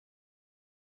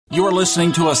You are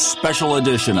listening to a special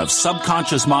edition of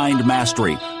Subconscious Mind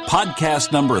Mastery,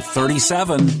 podcast number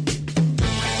 37.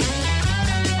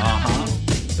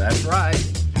 That's right.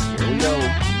 Here we go.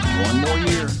 One more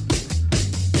year.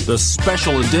 The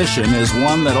special edition is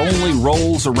one that only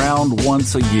rolls around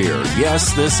once a year.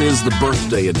 Yes, this is the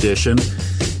birthday edition,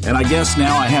 and I guess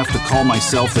now I have to call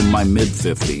myself in my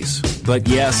mid-50s. But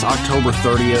yes, October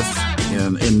 30th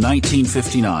in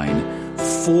 1959,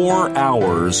 4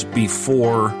 hours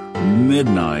before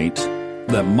midnight,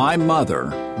 that my mother,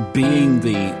 being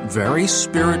the very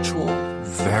spiritual,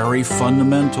 very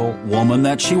fundamental woman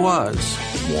that she was,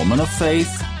 woman of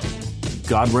faith,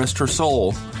 God rest her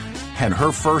soul, had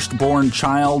her firstborn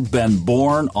child been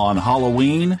born on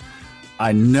Halloween,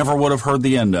 I never would have heard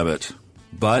the end of it.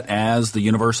 But as the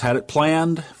universe had it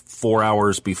planned, 4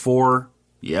 hours before,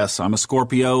 yes, I'm a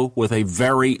Scorpio with a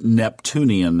very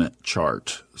Neptunian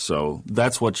chart. So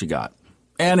that's what you got.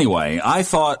 Anyway, I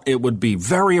thought it would be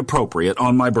very appropriate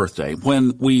on my birthday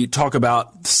when we talk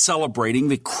about celebrating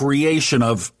the creation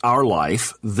of our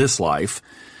life, this life,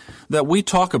 that we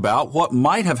talk about what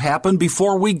might have happened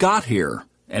before we got here.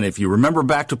 And if you remember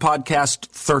back to podcast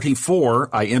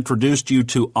 34, I introduced you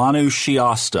to Anu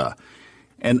Shasta.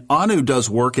 And Anu does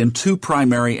work in two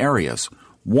primary areas.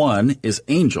 One is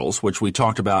angels, which we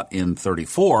talked about in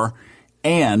 34,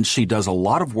 and she does a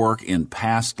lot of work in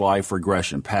past life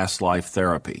regression, past life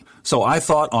therapy. So I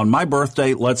thought on my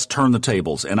birthday, let's turn the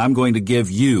tables, and I'm going to give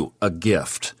you a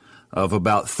gift of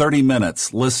about 30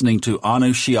 minutes listening to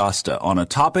Anu Shasta on a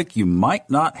topic you might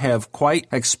not have quite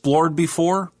explored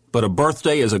before, but a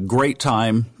birthday is a great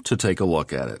time to take a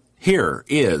look at it. Here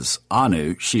is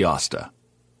Anu Shasta.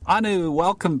 Anu,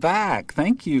 welcome back.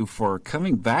 Thank you for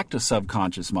coming back to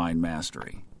Subconscious Mind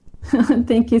Mastery.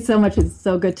 Thank you so much. It's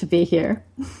so good to be here.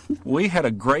 We had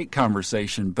a great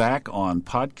conversation back on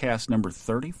podcast number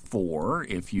 34.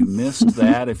 If you missed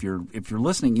that, if you're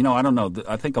listening, I don't know.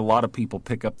 I think a lot of people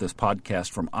pick up this podcast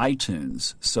from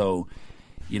iTunes. So,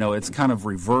 it's kind of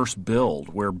reverse build.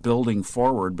 We're building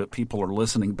forward, but people are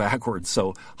listening backwards.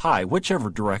 So, hi, whichever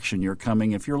direction you're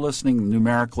coming, if you're listening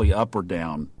numerically up or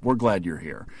down, we're glad you're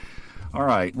here. All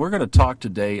right, we're going to talk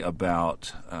today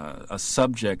about a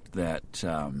subject that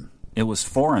it was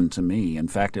foreign to me. In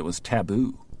fact, it was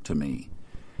taboo to me.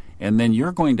 And then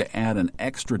you're going to add an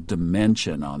extra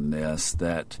dimension on this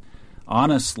that,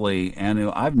 honestly,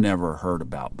 Anu, I've never heard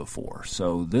about before.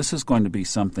 So this is going to be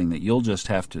something that you'll just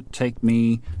have to take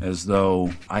me as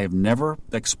though I have never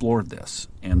explored this,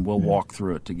 and we'll walk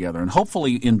through it together. And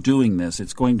hopefully in doing this,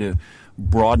 it's going to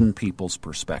broaden people's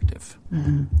perspective.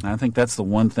 Mm-hmm. I think that's the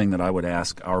one thing that I would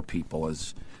ask our people,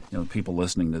 as people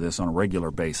listening to this on a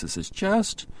regular basis, is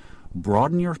just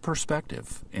broaden your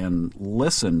perspective and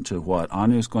listen to what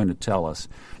Anu is going to tell us,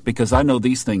 because I know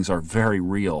these things are very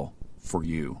real for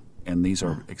you, and these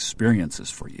are experiences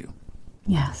for you.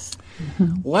 Yes.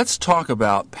 Mm-hmm. Let's talk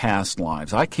about past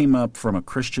lives. I came up from a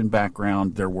Christian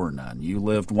background. There were none. You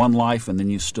lived one life, and then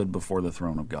you stood before the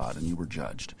throne of God, and you were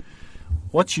judged.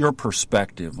 What's your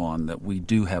perspective on that we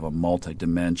do have a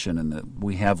multi-dimension and that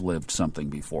we have lived something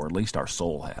before, at least our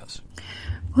soul has?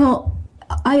 Well,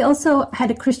 I also had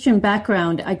a Christian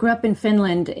background. I grew up in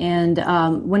Finland, and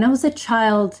when I was a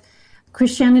child,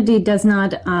 Christianity does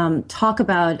not talk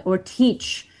about or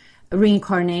teach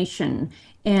reincarnation.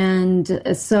 And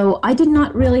so I did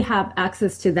not really have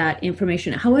access to that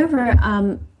information. However,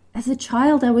 as a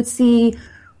child, I would see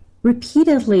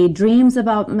repeatedly dreams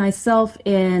about myself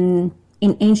in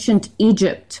ancient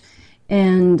Egypt.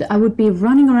 And I would be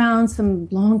running around some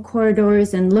long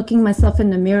corridors and looking myself in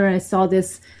the mirror. I saw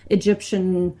this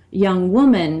Egyptian young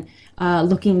woman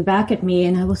looking back at me.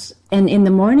 And in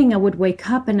the morning I would wake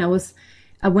up and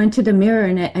I went to the mirror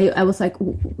and I was like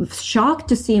shocked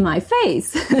to see my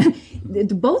face.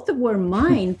 Both were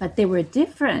mine, but they were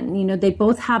different. They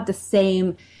both have the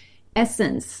same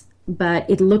essence, but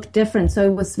it looked different. So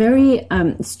it was very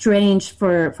strange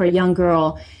for a young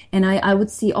girl. And I would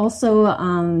see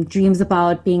also dreams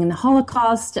about being in the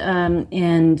Holocaust,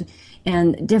 and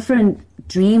different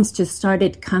dreams just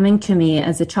started coming to me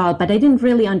as a child. But I didn't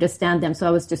really understand them, so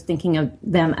I was just thinking of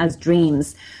them as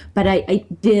dreams. But I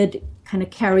did kind of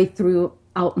carry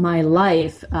throughout my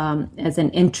life as an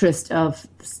interest of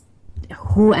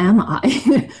who am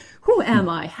I? Who am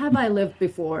I? Have I lived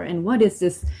before? And what is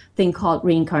this thing called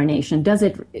reincarnation?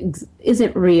 Is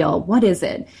it real? What is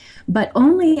it? But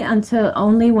only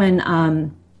when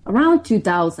around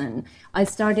 2000, I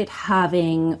started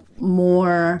having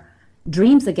more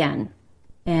dreams again.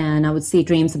 And I would see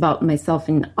dreams about myself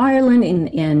in Ireland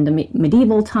in the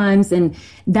medieval times. And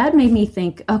that made me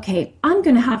think, okay, I'm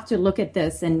going to have to look at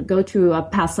this and go to a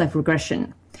past life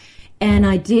regression. And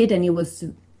I did, and it was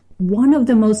one of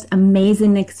the most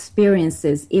amazing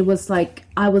experiences. It was like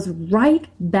I was right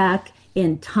back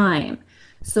in time.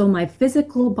 So my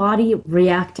physical body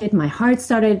reacted. My heart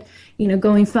started,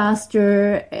 going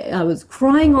faster. I was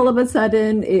crying all of a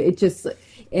sudden.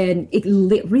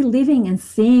 Reliving and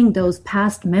seeing those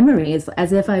past memories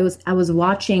as if I was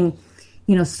watching,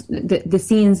 the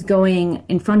scenes going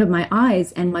in front of my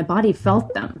eyes, and my body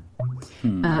felt them.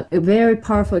 A very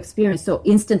powerful experience. So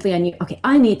instantly I knew, okay,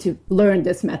 I need to learn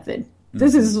this method.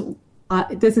 This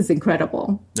is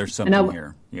incredible. There's something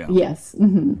here. Yeah. Yes.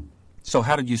 Mm-hmm. So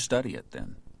how did you study it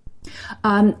then?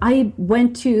 I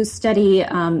went to study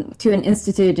to an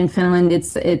institute in Finland.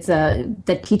 It's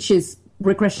that teaches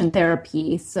regression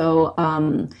therapy. So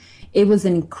it was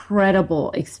an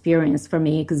incredible experience for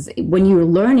me, because when you're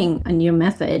learning a new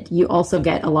method, you also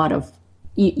get a lot of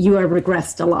you are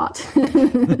regressed a lot.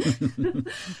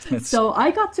 So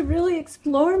I got to really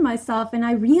explore myself, and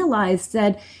I realized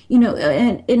that,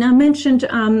 and I mentioned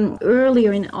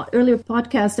earlier in earlier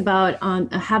podcast about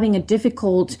having a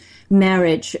difficult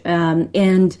marriage,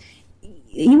 and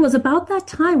it was about that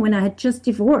time when I had just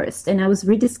divorced, and I was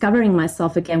rediscovering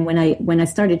myself again when I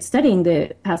started studying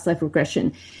the past life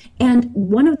regression. And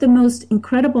one of the most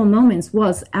incredible moments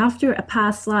was after a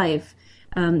past life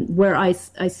where I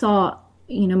saw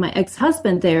my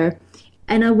ex-husband there,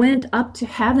 and I went up to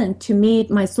heaven to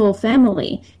meet my soul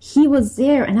family. He was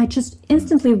there, and I just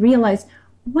instantly realized,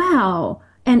 wow.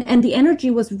 And the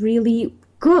energy was really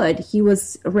good. He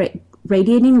was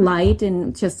radiating light,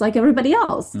 and just like everybody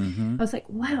else. Mm-hmm. I was like,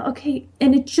 wow, okay.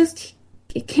 And it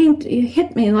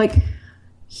hit me like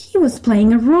he was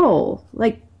playing a role.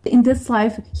 Like in this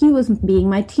life, he was being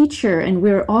my teacher, and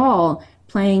we're all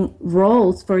playing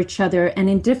roles for each other. And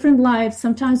in different lives,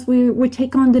 sometimes we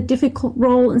take on the difficult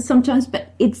role, and sometimes,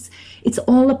 but it's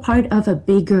all a part of a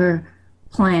bigger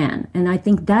plan. And I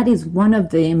think that is one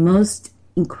of the most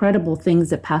incredible things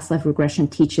that past life regression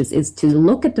teaches, is to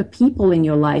look at the people in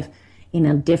your life in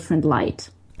a different light.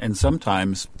 And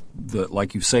sometimes,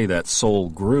 like you say, that soul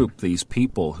group, these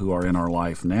people who are in our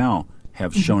life now,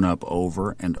 have shown up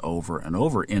over and over and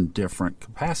over in different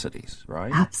capacities,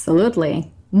 right?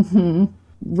 Absolutely. Mm-hmm.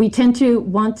 We tend to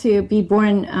want to be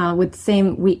born with the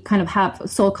same, we kind of have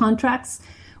soul contracts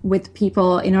with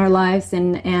people in our lives.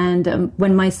 And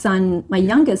when my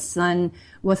youngest son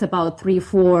was about 3,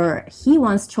 4, he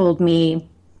once told me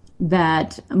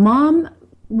that, Mom,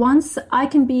 once I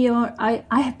can be I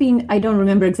have been, I don't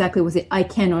remember exactly, was it I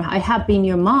can, or I have been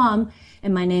your mom,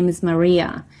 and my name is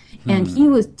Maria. And he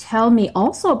would tell me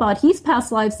also about his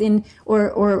past lives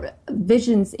or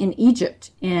visions in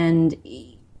Egypt. And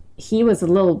he was a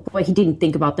little boy. He didn't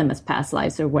think about them as past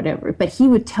lives or whatever, but he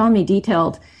would tell me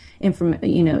detailed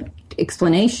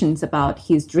explanations about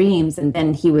his dreams. And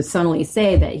then he would suddenly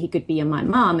say that he could be my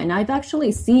mom. And I've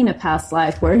actually seen a past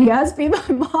life where he has been my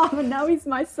mom, and now he's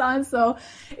my son. So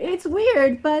it's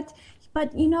weird, but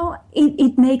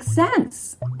it makes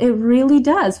sense. It really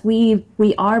does. We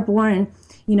are born,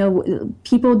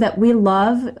 people that we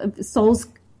love, souls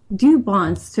do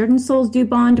bond. Certain souls do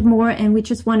bond more, and we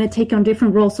just want to take on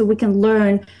different roles so we can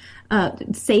learn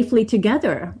safely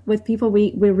together with people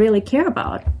we really care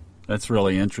about. That's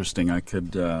really interesting. I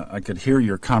could hear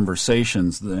your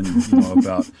conversations then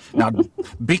about, now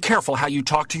be careful how you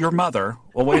talk to your mother.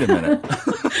 Well, wait a minute.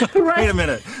 Right. Wait a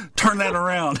minute. Turn that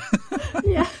around.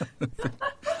 Yeah.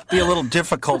 Be a little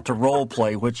difficult to role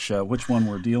play which one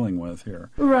we're dealing with here.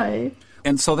 Right.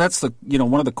 And so that's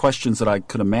one of the questions that I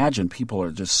could imagine people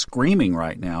are just screaming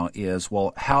right now is,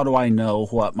 well, how do I know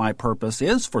what my purpose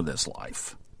is for this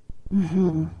life?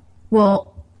 Mm-hmm.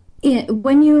 Well,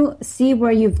 when you see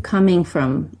where you're coming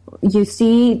from, you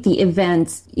see the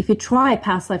events. If you try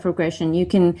past life regression, you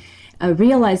can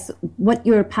realize what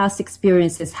your past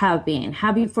experiences have been.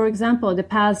 Have you, for example, the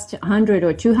past 100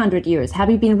 or 200 years, have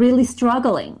you been really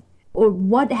struggling? Or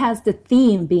what has the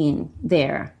theme been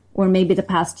there? Or maybe the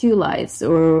past 2 lives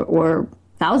or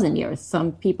 1,000 years.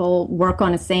 Some people work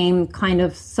on the same kind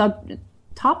of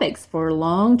subtopics for a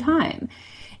long time,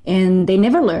 and they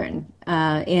never learn.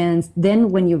 And then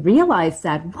when you realize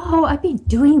that, whoa, I've been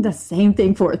doing the same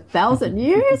thing for 1,000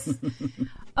 years.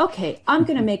 Okay, I'm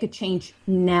going to make a change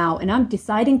now, and I'm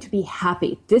deciding to be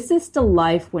happy. This is the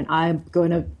life when I'm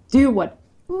going to do what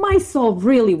my soul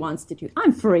really wants to do.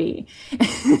 I'm free.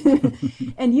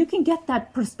 And you can get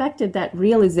that perspective, that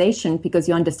realization, because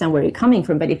you understand where you're coming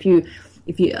from. But if you,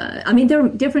 there are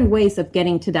different ways of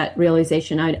getting to that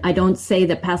realization. I don't say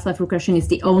that past life regression is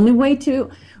the only way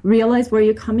to realize where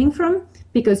you're coming from,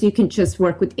 because you can just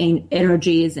work with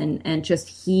energies and just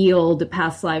heal the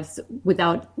past lives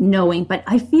without knowing. But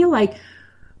I feel like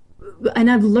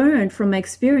and I've learned from my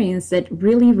experience that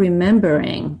really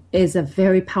remembering is a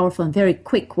very powerful and very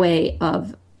quick way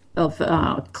of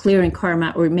clearing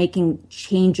karma or making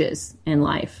changes in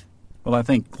life. Well, I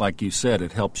think, like you said,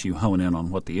 it helps you hone in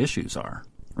on what the issues are.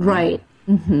 Right.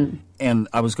 Mm-hmm. And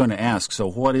I was going to ask, so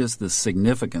what is the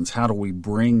significance? How do we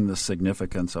bring the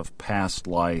significance of past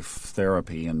life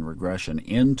therapy and regression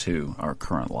into our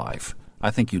current life? I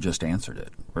think you just answered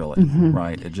it, really,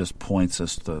 right? It just points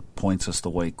us the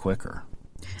way quicker.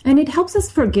 And it helps us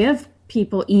forgive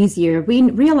people easier. We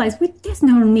realize there's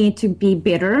no need to be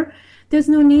bitter. There's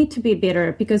no need to be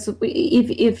bitter, because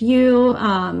if you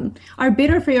are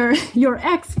bitter for your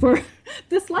ex for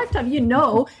this lifetime,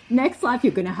 next life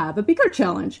you're going to have a bigger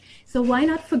challenge. So why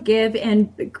not forgive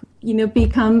and,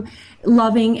 become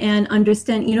loving and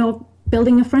understand,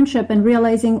 building a friendship and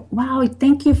realizing, wow,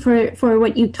 thank you for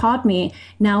what you taught me.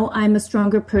 Now I'm a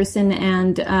stronger person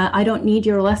and I don't need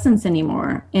your lessons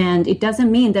anymore. And it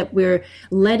doesn't mean that we're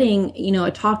letting,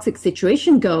 a toxic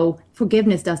situation go.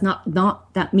 Forgiveness does not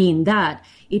that mean that.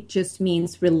 It just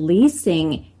means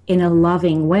releasing in a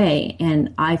loving way.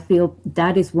 And I feel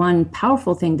that is one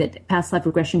powerful thing that past life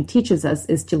regression teaches us,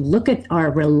 is to look at our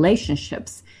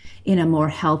relationships in a more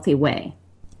healthy way.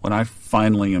 When I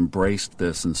finally embraced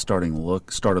this and started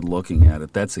looking at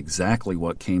it, that's exactly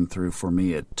what came through for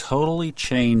me. It totally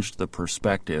changed the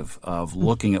perspective of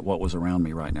looking at what was around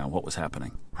me right now, what was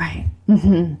happening. Right.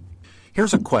 Mm-hmm.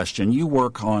 Here's a question. You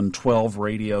work on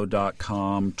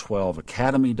 12radio.com,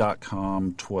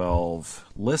 12academy.com,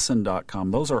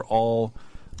 12listen.com. Those are all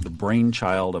the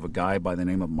brainchild of a guy by the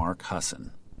name of Mark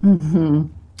Husson. Mm-hmm.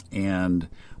 And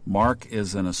Mark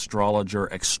is an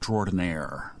astrologer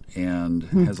extraordinaire and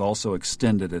has also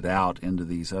extended it out into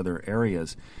these other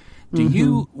areas. Do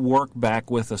you work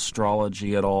back with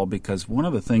astrology at all? Because one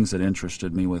of the things that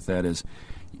interested me with that is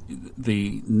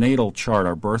the natal chart,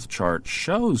 our birth chart,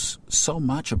 shows so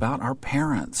much about our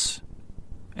parents.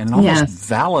 And it almost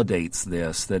validates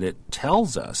this, that it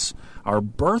tells us our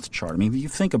birth chart. I mean, you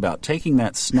think about taking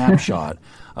that snapshot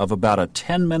of about a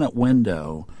 10-minute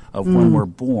window of when we're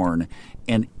born,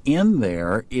 and in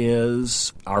there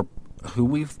is who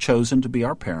we've chosen to be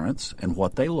our parents and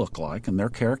what they look like and their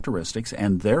characteristics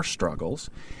and their struggles.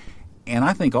 And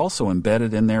I think also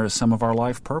embedded in there is some of our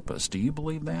life purpose. Do you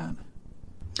believe that?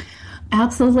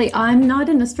 Absolutely. I'm not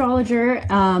an astrologer.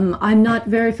 I'm not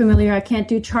very familiar. I can't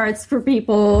do charts for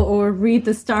people or read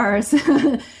the stars,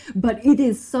 but it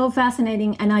is so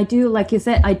fascinating. And I do, like you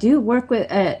said, I do work with,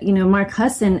 Mark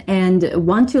Husson, and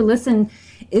One to Listen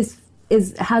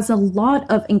has a lot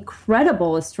of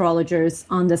incredible astrologers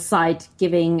on the site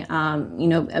giving,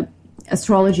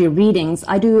 astrology readings.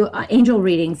 I do angel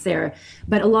readings there,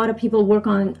 but a lot of people work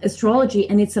on astrology,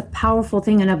 and it's a powerful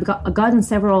thing. And I've gotten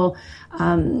several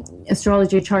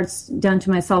astrology charts done to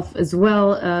myself as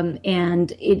well,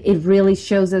 and it really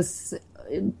shows us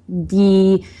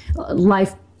the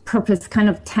life purpose kind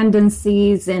of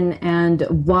tendencies and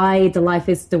why the life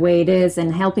is the way it is,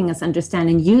 and helping us understand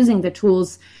and using the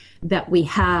tools that we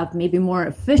have maybe more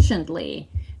efficiently,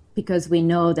 because we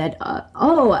know that,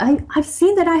 I've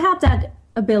seen that I have that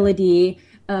ability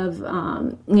of,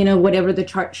 whatever the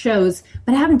chart shows,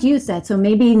 but I haven't used that. So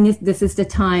maybe this is the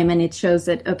time, and it shows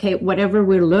that, okay, whatever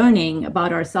we're learning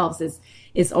about ourselves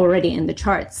is already in the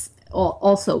charts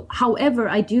also. However,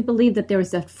 I do believe that there is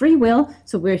that free will.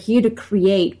 So we're here to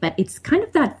create, but it's kind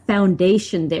of that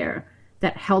foundation there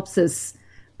that helps us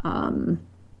kind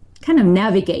of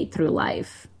navigate through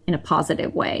life in a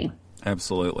positive way.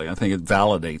 Absolutely. I think it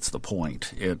validates the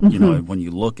point. When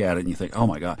you look at it and you think, oh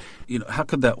my God, how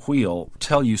could that wheel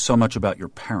tell you so much about your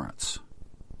parents?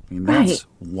 I mean, that's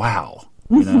wow.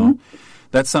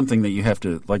 That's something that you have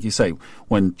to, like you say,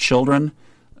 when children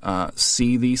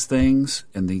see these things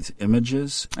and these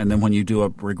images, and then when you do a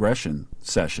regression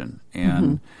session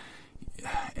and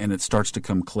it starts to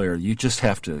come clear, you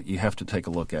have to take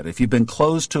a look at it. If you've been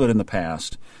closed to it in the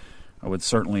past, I would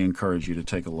certainly encourage you to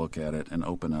take a look at it and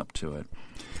open up to it.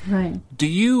 Right. Do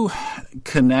you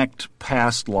connect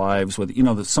past lives with,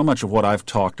 so much of what I've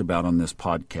talked about on this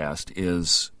podcast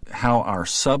is how our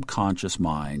subconscious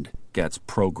mind gets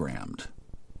programmed.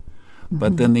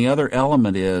 But then the other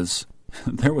element is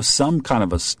there was some kind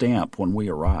of a stamp when we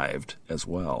arrived as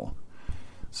well.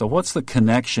 So what's the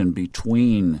connection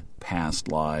between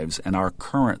past lives and our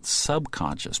current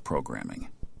subconscious programming?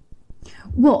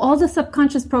 Well, all the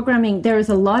subconscious programming, there is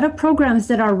a lot of programs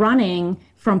that are running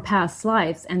from past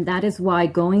lives, and that is why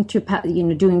going to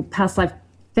doing past life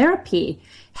therapy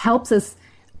helps us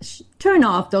turn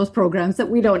off those programs that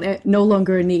we don't no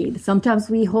longer need. Sometimes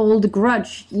we hold a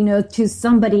grudge, to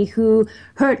somebody who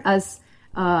hurt us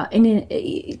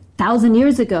 1,000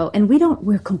 years ago, and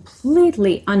we're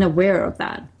completely unaware of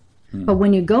that. But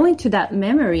when you go into that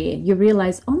memory, you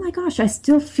realize, oh my gosh, I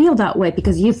still feel that way,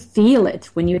 because you feel it.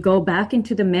 When you go back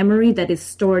into the memory that is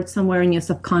stored somewhere in your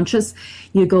subconscious,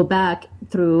 you go back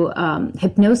through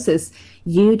hypnosis,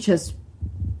 you just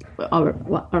are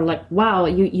like, wow,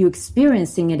 you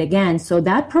experiencing it again. So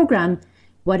that program,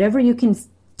 whatever you can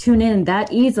tune in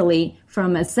that easily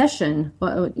from a session,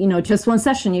 just one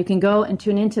session, you can go and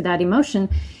tune into that emotion,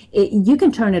 you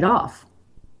can turn it off.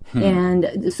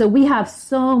 And so we have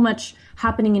so much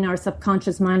happening in our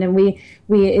subconscious mind, and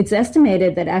it's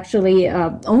estimated that actually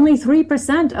only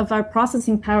 3% of our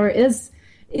processing power is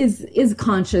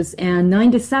conscious, and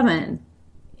 97%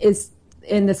 is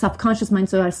in the subconscious mind.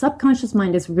 So our subconscious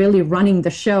mind is really running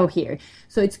the show here.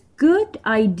 So it's good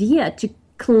idea to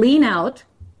clean out,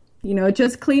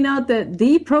 just clean out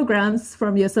the programs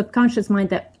from your subconscious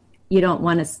mind that you don't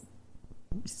want to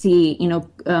see,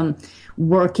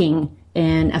 working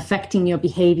and affecting your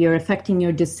behavior, affecting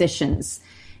your decisions.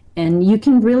 And you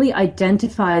can really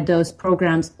identify those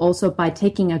programs also by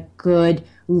taking a good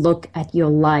look at your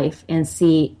life and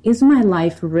see, is my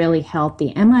life really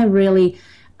healthy? Am I really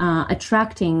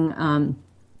attracting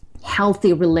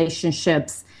healthy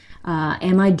relationships?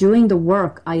 Am I doing the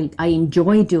work I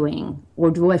enjoy doing?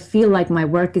 Or do I feel like my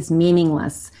work is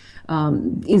meaningless?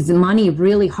 Is money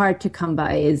really hard to come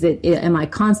by? Am I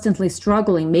constantly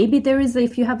struggling? Maybe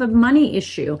if you have a money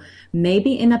issue,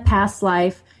 maybe in a past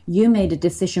life, you made a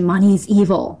decision, money is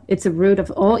evil. It's a root of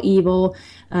all evil,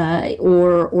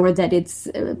 or that it's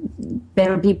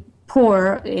better be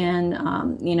poor and,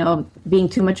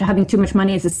 having too much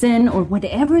money is a sin, or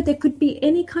whatever. There could be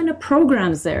any kind of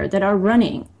programs there that are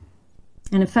running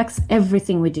and affects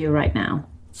everything we do right now.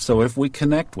 So if we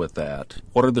connect with that,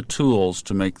 what are the tools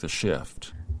to make the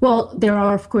shift? Well, there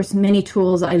are, of course, many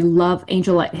tools. I love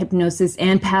angel light hypnosis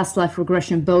and past life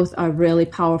regression. Both are really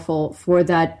powerful for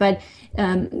that. But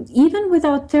even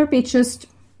without therapy, just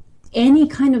any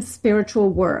kind of spiritual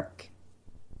work.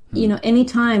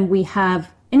 Anytime we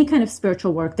have any kind of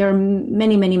spiritual work, there are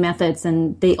many, many methods,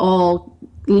 and they all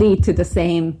lead to the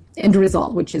same end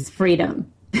result, which is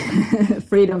freedom.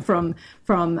 Freedom from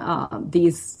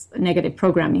these negative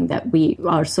programming that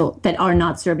are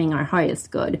not serving our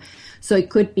highest good. So it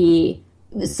could be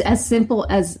as simple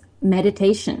as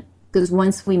meditation, because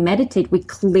once we meditate, we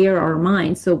clear our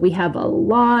mind. So we have a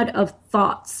lot of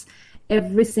thoughts.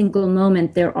 Every single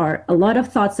moment, there are a lot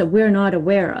of thoughts that we're not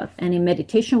aware of. And in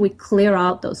meditation, we clear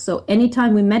out those. So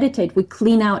anytime we meditate, we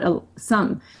clean out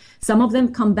some. Some of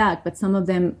them come back, but some of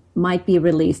them might be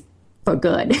released for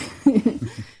good.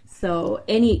 So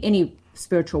any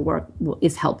spiritual work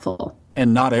is helpful.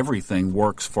 And not everything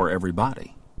works for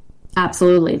everybody.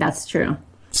 Absolutely, that's true.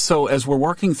 So as we're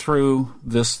working through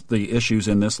the issues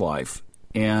in this life,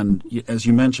 and as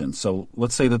you mentioned, so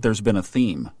let's say that there's been a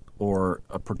theme or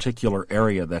a particular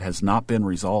area that has not been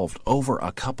resolved over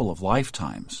a couple of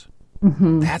lifetimes.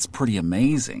 Mm-hmm. That's pretty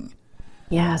amazing.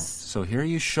 Yes. So here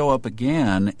you show up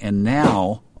again, and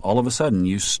now all of a sudden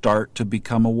you start to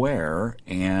become aware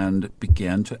and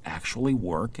begin to actually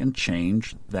work and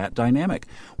change that dynamic.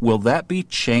 Will that be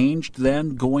changed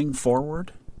then going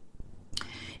forward?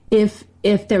 If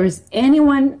there is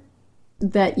anyone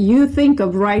that you think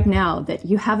of right now that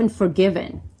you haven't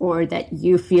forgiven, or that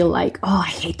you feel like, oh, I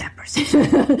hate that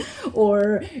person,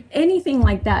 or anything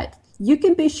like that, you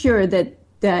can be sure that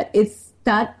it's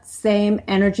that same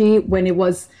energy when it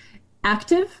was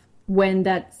active, when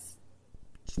that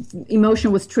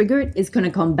emotion was triggered, is going to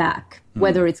come back.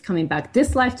 Whether it's coming back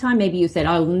this lifetime, maybe you said,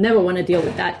 I'll never want to deal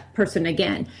with that person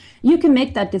again. You can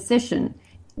make that decision,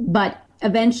 but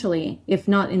eventually, if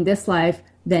not in this life,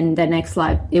 then the next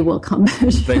life, it will come back.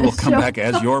 They will come back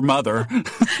as your mother.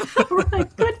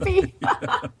 Right, could be.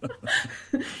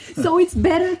 So it's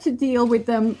better to deal with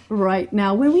them right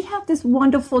now when we have this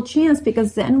wonderful chance,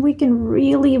 because then we can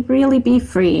really, really be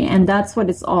free. And that's what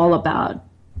it's all about.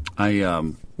 I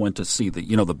went to see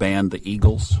the band, the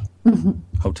Eagles,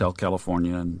 Hotel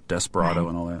California and Desperado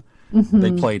and all that. Mm-hmm.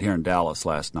 They played here in Dallas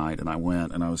last night, and I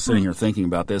went, and I was sitting here thinking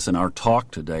about this in our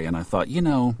talk today, and I thought,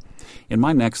 in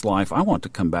my next life, I want to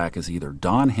come back as either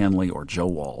Don Henley or Joe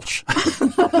Walsh. I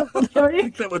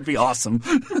think that would be awesome.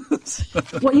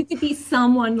 Well, you could be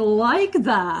someone like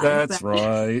that. That's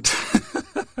right.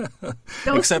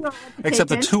 Except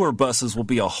the tour buses will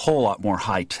be a whole lot more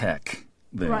high-tech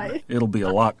then. Right. It'll be a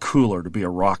lot cooler to be a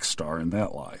rock star in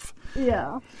that life.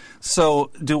 Yeah. So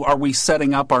are we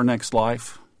setting up our next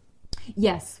life?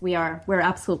 Yes, we are. We're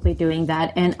absolutely doing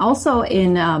that. And also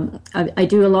I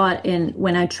do a lot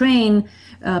when I train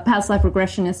past life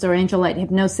regressionists or angel light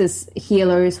hypnosis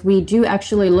healers, we do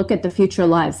actually look at the future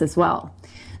lives as well.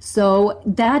 So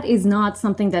that is not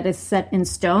something that is set in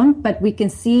stone, but we can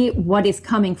see what is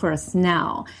coming for us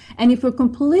now. And if we're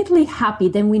completely happy,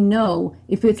 then we know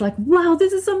if it's like, wow,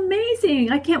 this is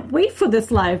amazing. I can't wait for this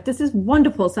life. This is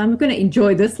wonderful. So I'm going to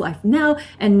enjoy this life now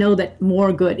and know that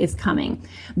more good is coming.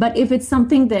 But if it's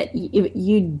something that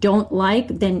you don't like,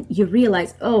 then you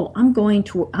realize, oh, I'm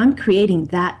creating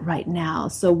that right now.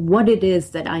 So what it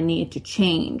is that I need to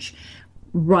change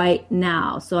right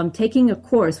now. So I'm taking a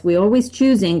course. We're always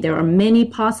choosing. There are many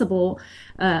possible,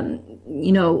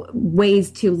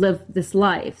 ways to live this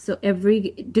life. So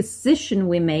every decision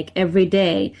we make every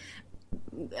day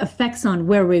affects on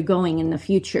where we're going in the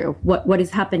future, what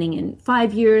is happening in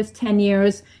 5 years, 10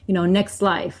 years, next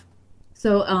life.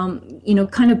 So,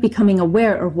 kind of becoming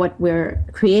aware of what we're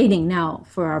creating now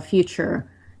for our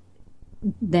future,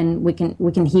 then we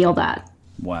can heal that.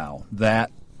 Wow.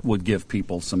 That would give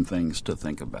people some things to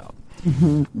think about.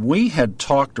 Mm-hmm. We had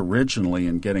talked originally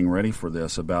in getting ready for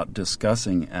this about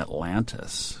discussing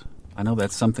Atlantis. I know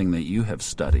that's something that you have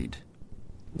studied.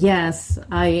 Yes,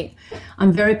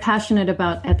 I'm very passionate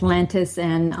about Atlantis,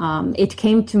 and it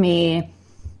came to me,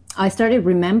 I started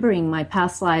remembering my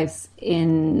past lives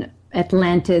in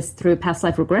Atlantis through past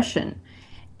life regression.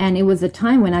 And it was a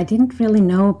time when I didn't really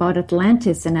know about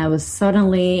Atlantis, and I was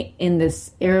suddenly in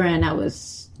this era, and I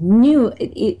was new.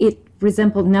 It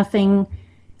resembled nothing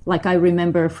like I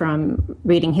remember from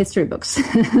reading history books.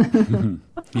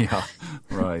 Yeah,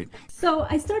 right. So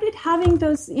I started having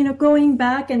those, going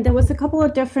back, and there was a couple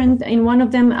of different. In one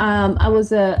of them, I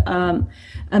was a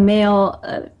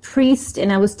male priest,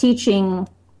 and I was teaching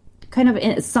kind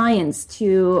of science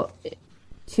to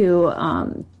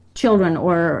children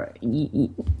or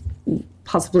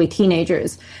possibly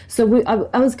teenagers. So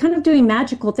I was kind of doing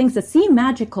magical things that seem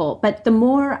magical, but the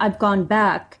more I've gone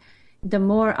back, the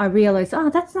more I realize,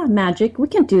 that's not magic. We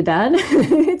can do that.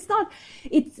 It's not,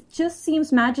 it just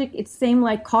seems magic. It's same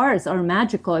like cars are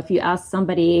magical. If you ask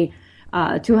somebody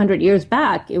 200 years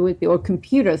back, it would be, or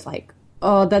computers like,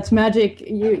 oh, that's magic.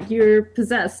 You're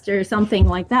possessed or something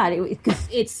like that. Because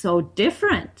it's so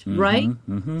different, mm-hmm, right?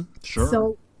 Mm-hmm,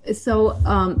 sure. So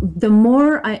the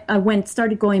more I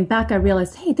started going back, I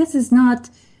realized, hey, this is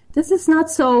not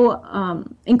so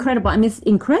incredible. I mean, it's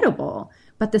incredible,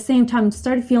 but at the same time, it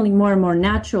started feeling more and more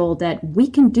natural that we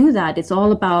can do that. It's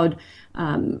all about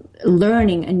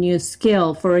learning a new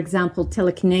skill. For example,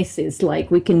 telekinesis, like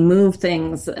we can move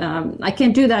things. I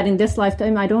can't do that in this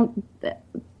lifetime.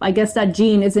 I guess that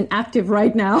gene isn't active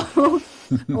right now.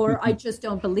 Or I just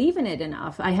don't believe in it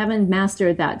enough. I haven't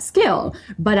mastered that skill,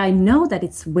 but I know that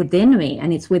it's within me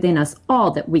and it's within us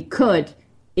all that we could,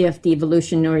 if the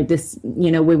evolution or this,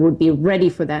 we would be ready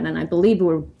for that. And I believe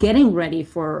we're getting ready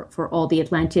for all the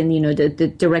Atlantean, the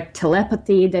direct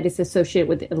telepathy that is associated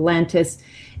with Atlantis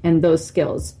and those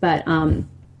skills. But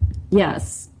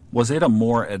yes. Was it a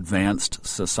more advanced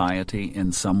society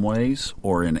in some ways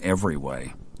or in every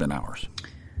way than ours?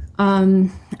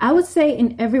 I would say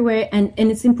in every way, and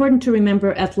it's important to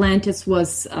remember Atlantis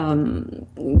was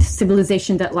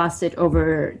civilization that lasted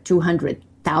over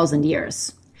 200,000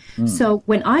 years. Mm. So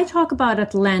when I talk about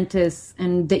Atlantis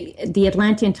and the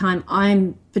Atlantean time,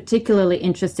 I'm particularly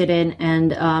interested in,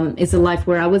 and is a life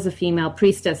where I was a female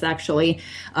priestess actually,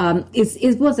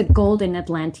 it was a golden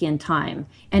Atlantean time.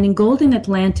 And in golden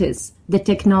Atlantis, the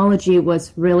technology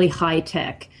was really high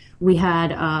tech. We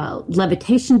had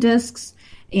levitation discs.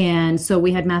 And so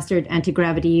we had mastered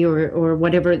anti-gravity or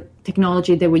whatever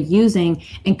technology they were using,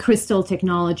 and crystal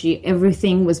technology.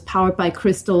 Everything was powered by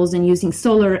crystals and using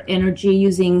solar energy,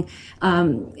 using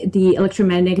the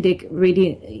electromagnetic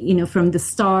radio, from the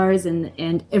stars,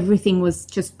 and everything was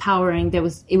just powering.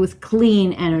 It was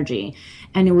clean energy,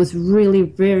 and it was really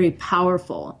very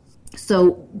powerful.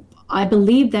 So I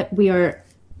believe that we are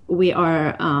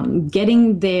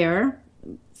getting there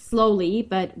slowly,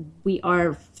 but we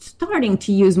are starting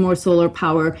to use more solar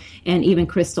power and even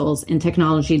crystals in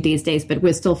technology these days, but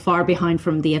we're still far behind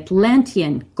from the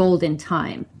Atlantean golden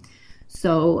time.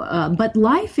 So, but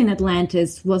life in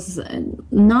Atlantis was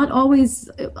not always,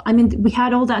 we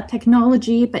had all that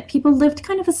technology, but people lived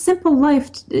kind of a simple life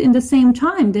in the same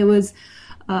time. There was,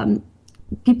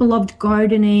 people loved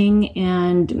gardening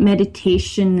and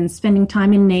meditation and spending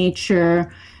time in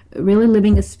nature, really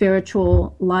living a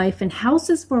spiritual life, and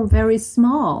houses were very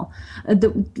small.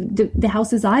 The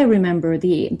houses I remember,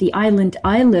 the island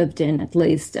I lived in, at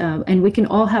least, and we can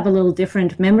all have a little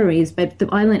different memories, but the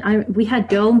island, we had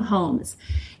dome homes,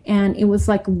 And it was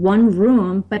like one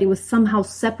room, but it was somehow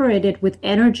separated with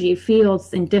energy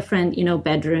fields in different,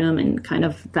 bedroom and kind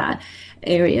of that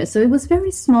area. So it was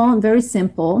very small and very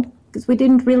simple because we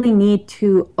didn't really need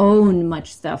to own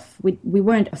much stuff. We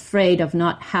weren't afraid of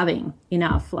not having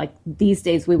enough. Like these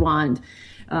days we want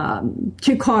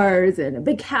 2 cars and a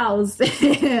big house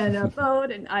and a boat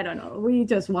and I don't know. We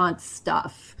just want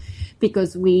stuff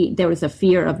because there was a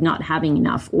fear of not having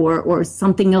enough or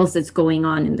something else that's going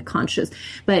on in the conscious.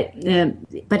 But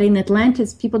in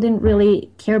Atlantis, people didn't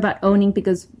really care about owning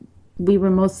because we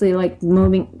were mostly like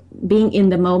being in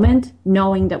the moment,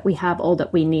 knowing that we have all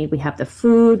that we need. We have the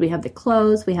food, we have the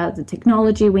clothes, we have the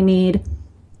technology we need.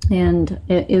 And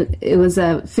it was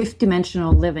a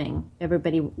 5th-dimensional living.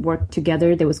 Everybody worked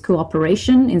together. There was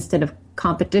cooperation instead of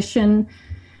competition.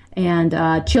 And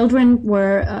children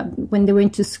were, when they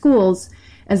went to schools,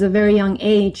 as a very young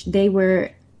age, they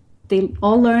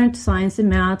all learned science and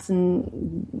maths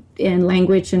and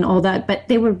language and all that. But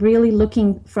they were really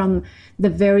looking from the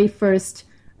very first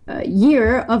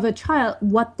year of a child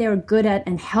what they're good at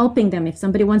and helping them. If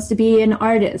somebody wants to be an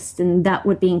artist, and that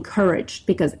would be encouraged,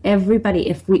 because everybody,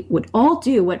 if we would all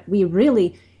do what we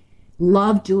really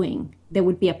love doing, there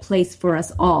would be a place for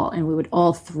us all and we would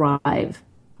all thrive.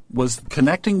 Was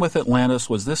connecting with Atlantis,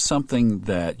 was this something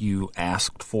that you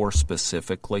asked for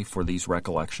specifically for these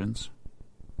recollections?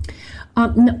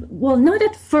 No, well, not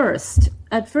at first.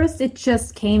 At first, it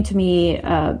just came to me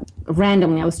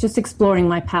randomly. I was just exploring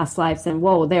my past lives, and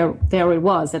whoa, there it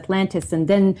was, Atlantis. And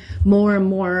then more and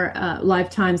more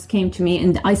lifetimes came to me,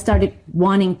 and I started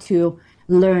wanting to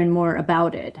learn more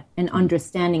about it and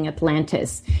understanding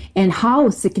Atlantis and how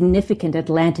significant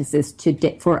Atlantis is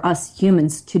today for us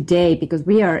humans today, because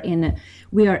we are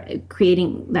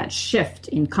creating that shift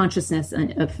in consciousness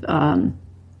of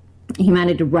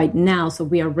humanity right now. So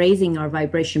we are raising our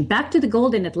vibration back to the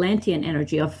golden Atlantean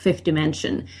energy of 5th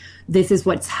dimension. This is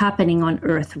what's happening on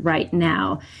Earth right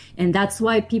now. And that's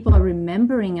why people are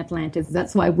remembering Atlantis.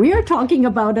 That's why we are talking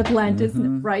about Atlantis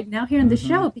right now here in the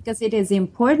show, because it is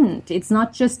important. It's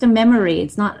not just a memory.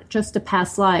 It's not just a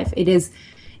past life. It is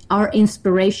our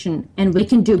inspiration. And we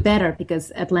can do better,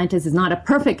 because Atlantis is not a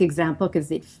perfect example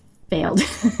because it failed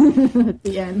at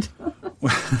the end.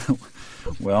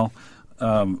 Well,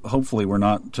 hopefully we're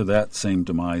not to that same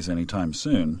demise anytime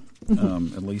soon,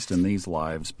 at least in these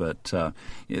lives. But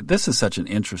this is such an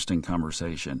interesting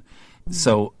conversation.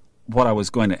 So what I was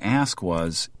going to ask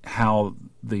was how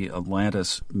the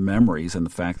Atlantis memories and the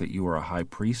fact that you were a high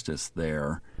priestess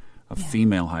there, a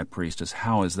female high priestess,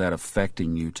 how is that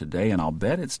affecting you today? And I'll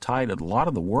bet it's tied. A lot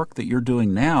of the work that you're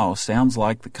doing now sounds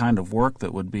like the kind of work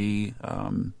that would be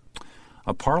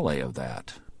a parlay of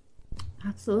that.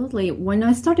 Absolutely. When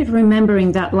I started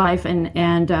remembering that life,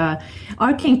 and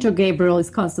Archangel Gabriel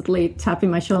is constantly tapping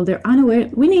my shoulder, Anna,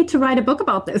 we need to write a book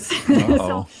about this.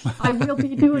 So I will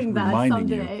be doing that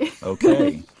someday. You.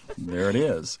 Okay, there it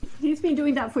is. He's been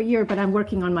doing that for a year, but I'm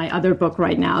working on my other book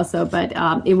right now. So, but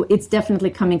it's definitely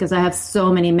coming, because I have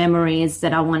so many memories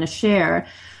that I want to share.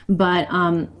 But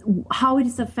how it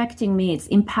is affecting me, it's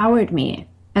empowered me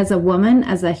as a woman,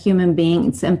 as a human being.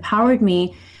 It's empowered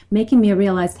me, making me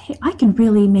realize, hey, I can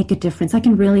really make a difference. I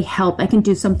can really help. I can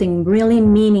do something really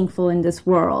meaningful in this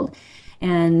world,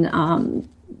 and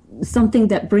something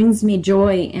that brings me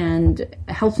joy and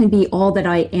helps me be all that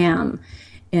I am.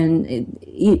 And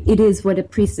it is what a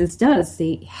priestess does.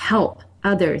 They help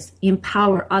others,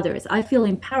 empower others. I feel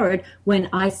empowered when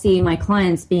I see my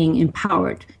clients being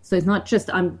empowered. So it's not just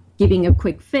I'm giving a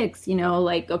quick fix,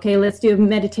 like, okay, let's do a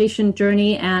meditation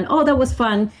journey, and that was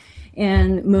fun,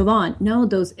 and move on. No,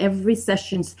 every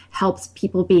sessions helps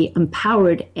people be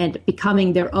empowered and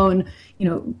becoming their own,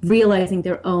 realizing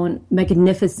their own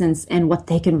magnificence and what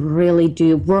they can really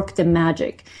do, work the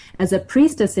magic. As a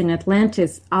priestess in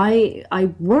Atlantis,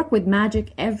 I work with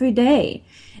magic every day.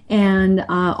 And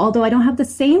although I don't have the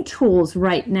same tools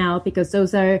right now, because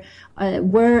those are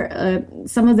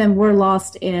some of them were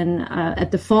lost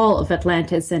at the fall of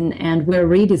Atlantis, and we're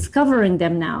rediscovering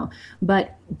them now.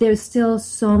 But there's still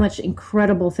so much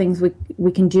incredible things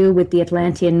we can do with the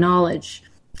Atlantean knowledge.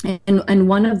 And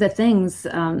one of the things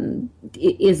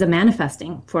is a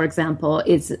manifesting, for example,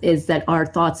 is that our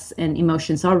thoughts and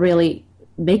emotions are really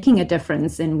making a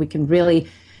difference, and we can really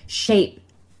shape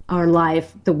our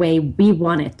life the way we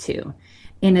want it to.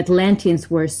 And Atlanteans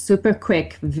were super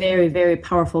quick, very, very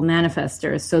powerful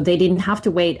manifestors. So they didn't have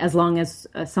to wait as long as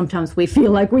sometimes we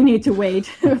feel like we need to wait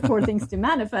for things to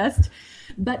manifest.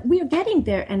 But we're getting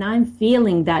there, and I'm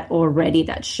feeling that already,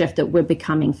 that shift, that we're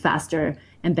becoming faster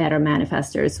and better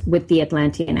manifestors with the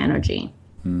Atlantean energy.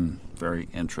 Very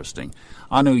interesting.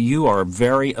 Anu, you are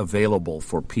very available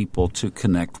for people to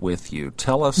connect with you.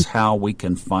 Tell us how we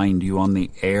can find you on the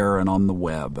air and on the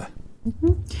web.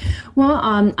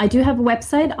 Well, I do have a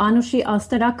website,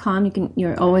 anushiasta.com.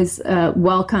 You're always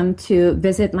welcome to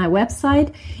visit my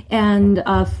website. And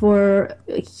for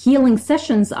healing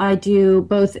sessions, I do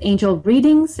both angel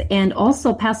readings and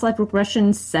also past life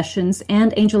regression sessions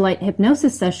and angel light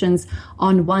hypnosis sessions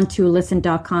on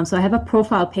one2listen.com. So I have a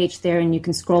profile page there, and you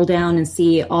can scroll down and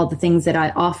see all the things that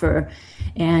I offer.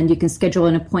 And you can schedule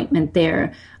an appointment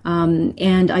there.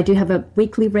 And I do have a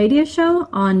weekly radio show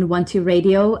on 12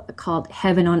 Radio called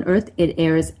Heaven on Earth. It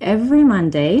airs every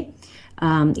Monday,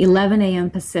 11 a.m.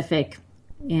 Pacific.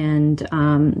 And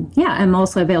I'm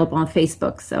also available on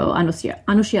Facebook, so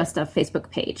Anushiasta Facebook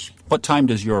page. What time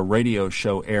does your radio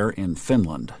show air in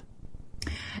Finland?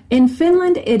 In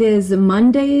Finland, it is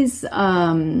Mondays.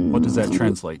 What does that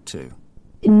translate to?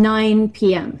 9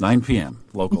 p.m. 9 p.m.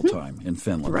 local time in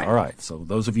Finland. Right. All right. So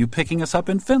those of you picking us up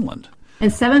in Finland.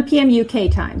 And 7 p.m. UK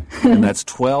time. And that's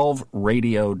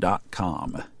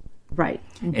 12radio.com. Right.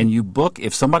 Mm-hmm. And you book,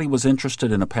 if somebody was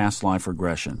interested in a past life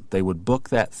regression, they would book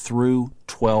that through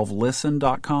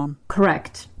 12listen.com?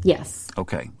 Correct. Yes.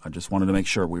 Okay. I just wanted to make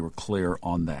sure we were clear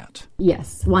on that.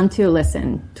 Yes.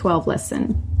 12listen, 12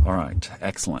 listen. All right.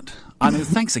 Excellent. Anu,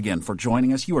 thanks again for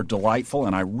joining us. You are delightful,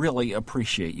 and I really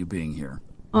appreciate you being here.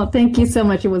 Oh, thank you so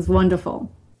much. It was wonderful.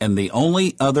 And the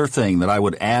only other thing that I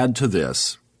would add to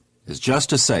this is just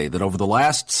to say that over the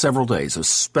last several days,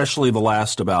 especially the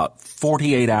last about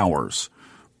 48 hours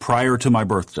prior to my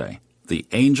birthday, the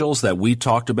angels that we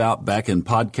talked about back in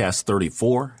podcast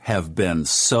 34 have been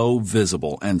so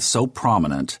visible and so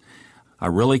prominent. I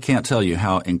really can't tell you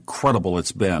how incredible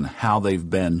it's been, how they've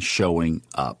been showing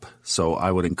up. So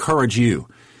I would encourage you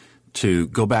to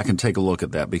go back and take a look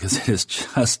at that, because it is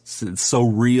just, it's so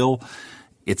real,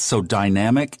 it's so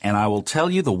dynamic, and I will tell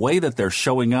you the way that they're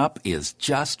showing up is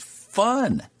just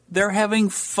fun. They're having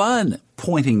fun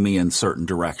pointing me in certain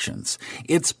directions.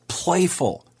 It's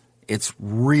playful. It's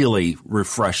really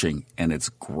refreshing, and it's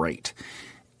great.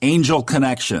 Angel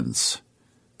Connections.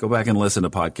 Go back and listen to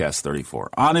podcast 34.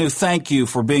 Anu, thank you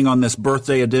for being on this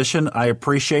birthday edition. I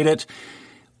appreciate it.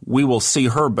 We will see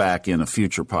her back in a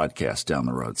future podcast down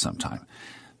the road sometime.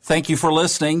 Thank you for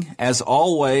listening. As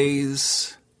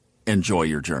always, enjoy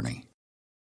your journey.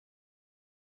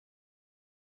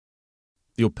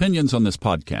 The opinions on this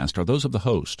podcast are those of the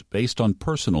host, based on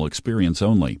personal experience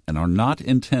only, and are not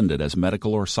intended as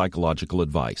medical or psychological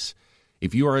advice.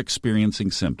 If you are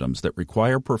experiencing symptoms that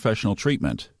require professional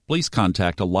treatment, please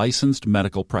contact a licensed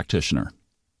medical practitioner.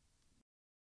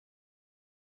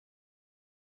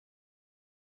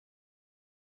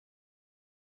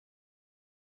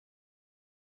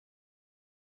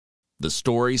 The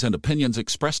stories and opinions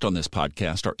expressed on this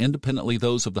podcast are independently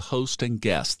those of the host and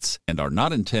guests and are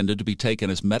not intended to be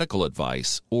taken as medical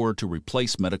advice or to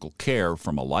replace medical care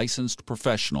from a licensed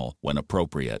professional when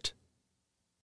appropriate.